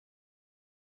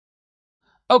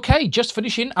Okay, just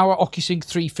finishing our OcuSync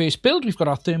 3 first build. We've got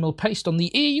our thermal paste on the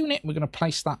air unit. We're going to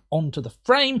place that onto the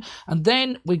frame, and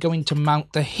then we're going to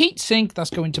mount the heatsink. That's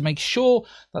going to make sure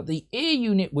that the air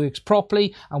unit works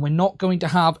properly and we're not going to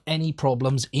have any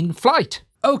problems in flight.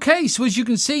 Okay, so as you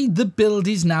can see, the build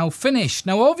is now finished.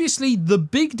 Now, obviously, the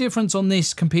big difference on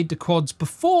this compared to quads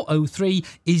before 03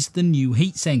 is the new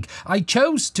heatsink. I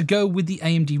chose to go with the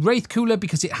AMD Wraith cooler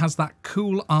because it has that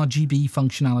cool RGB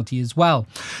functionality as well.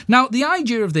 Now, the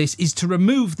idea of this is to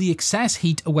remove the excess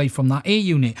heat away from that air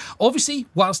unit. Obviously,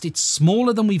 whilst it's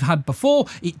smaller than we've had before,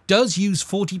 it does use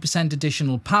 40%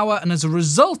 additional power, and as a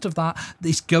result of that,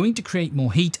 it's going to create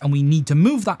more heat, and we need to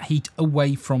move that heat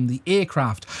away from the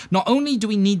aircraft. Not only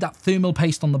do we need that thermal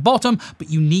paste on the bottom, but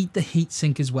you need the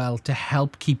heatsink as well to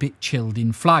help keep it chilled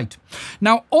in flight.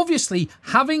 Now, obviously,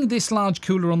 having this large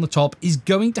cooler on the top is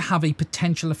going to have a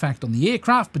potential effect on the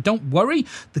aircraft, but don't worry,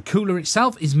 the cooler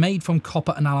itself is made from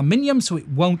copper and aluminium, so it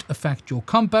won't affect your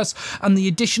compass, and the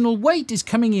additional weight is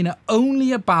coming in at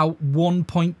only about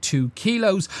 1.2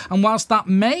 kilos, and whilst that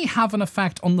may have an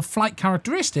effect on the flight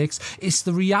characteristics, it's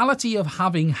the reality of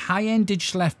having high-end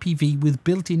digital FPV with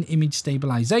built-in image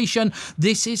stabilization.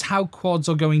 This is how quads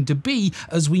are going to be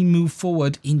as we move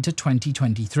forward into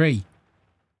 2023.